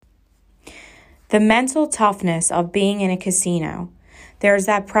The mental toughness of being in a casino. There's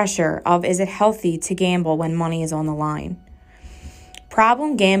that pressure of, is it healthy to gamble when money is on the line?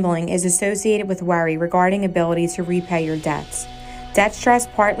 Problem gambling is associated with worry regarding ability to repay your debts. Debt stress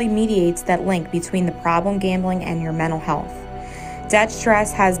partly mediates that link between the problem gambling and your mental health. Debt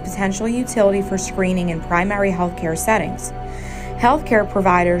stress has potential utility for screening in primary healthcare settings. Healthcare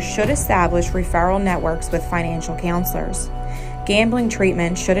providers should establish referral networks with financial counselors. Gambling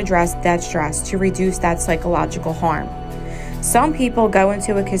treatment should address debt stress to reduce that psychological harm. Some people go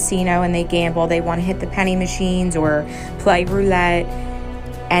into a casino and they gamble. They want to hit the penny machines or play roulette,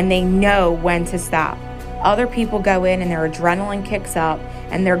 and they know when to stop. Other people go in and their adrenaline kicks up,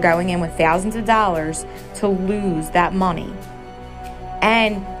 and they're going in with thousands of dollars to lose that money.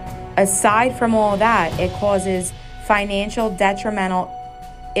 And aside from all that, it causes financial detrimental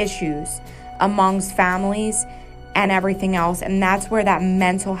issues amongst families and everything else. And that's where that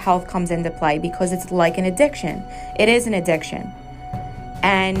mental health comes into play, because it's like an addiction. It is an addiction.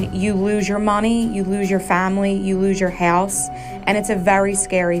 And you lose your money, you lose your family, you lose your house, and it's a very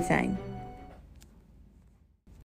scary thing.